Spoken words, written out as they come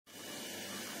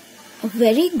A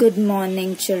very good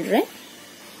morning, children.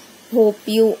 Hope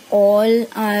you all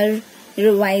are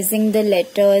revising the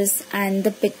letters and the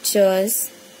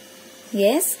pictures.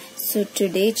 Yes, so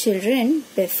today, children,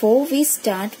 before we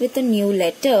start with a new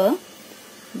letter,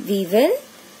 we will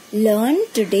learn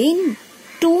today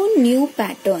two new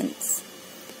patterns.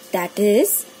 That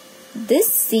is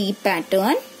this C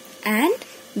pattern and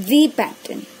V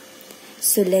pattern.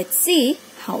 So let's see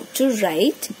how to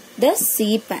write the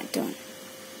C pattern.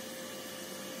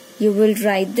 You will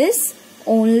write this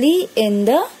only in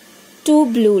the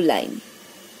two blue line.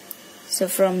 So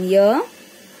from here,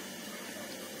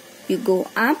 you go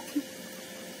up,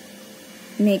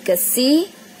 make a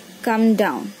C, come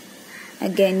down.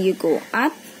 Again you go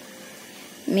up,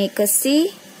 make a C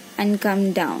and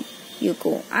come down. You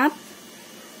go up,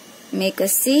 make a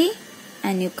C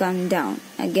and you come down.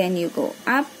 Again you go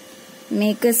up,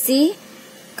 make a C,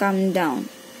 come down.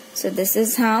 So this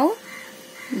is how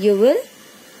you will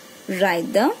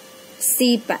write the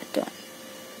C pattern.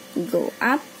 Go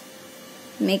up,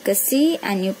 make a C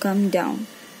and you come down.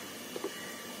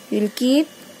 You'll keep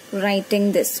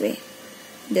writing this way.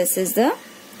 This is the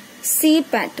C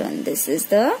pattern. This is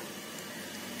the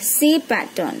C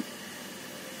pattern.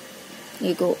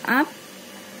 You go up,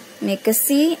 make a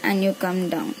C and you come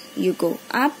down. You go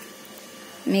up,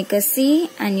 make a C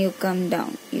and you come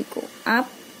down. You go up,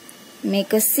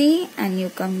 make a C and you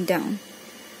come down.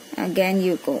 Again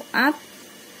you go up,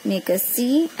 make a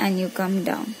C and you come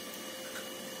down.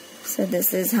 So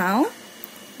this is how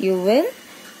you will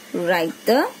write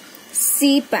the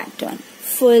C pattern,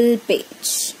 full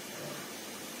page.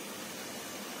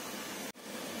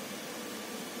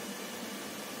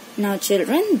 Now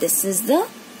children, this is the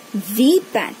V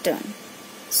pattern.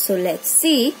 So let's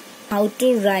see how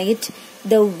to write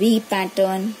the V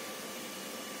pattern.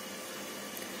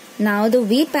 Now the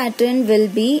V pattern will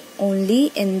be only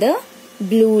in the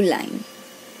blue line.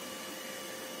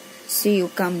 So you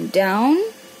come down,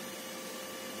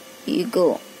 you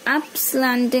go up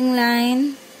slanting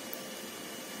line,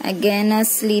 again a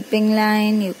sleeping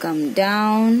line, you come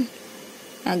down,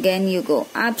 again you go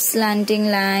up slanting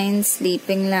line,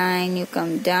 sleeping line, you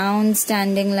come down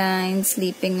standing line,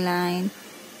 sleeping line,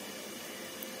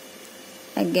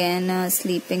 again a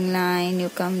sleeping line, you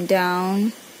come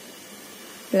down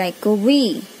like a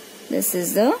V. This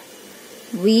is the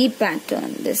V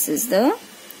pattern. This is the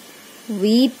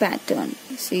V pattern.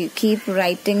 So you keep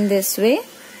writing this way.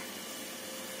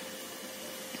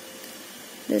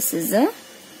 This is the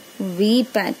V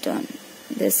pattern.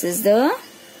 This is the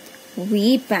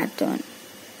V pattern.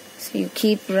 So you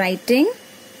keep writing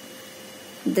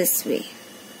this way.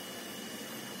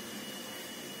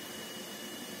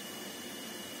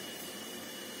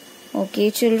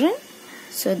 Okay, children.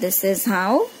 So this is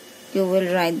how you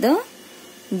will write the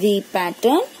V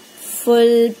pattern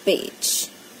full page.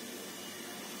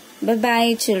 Bye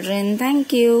bye children.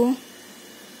 Thank you.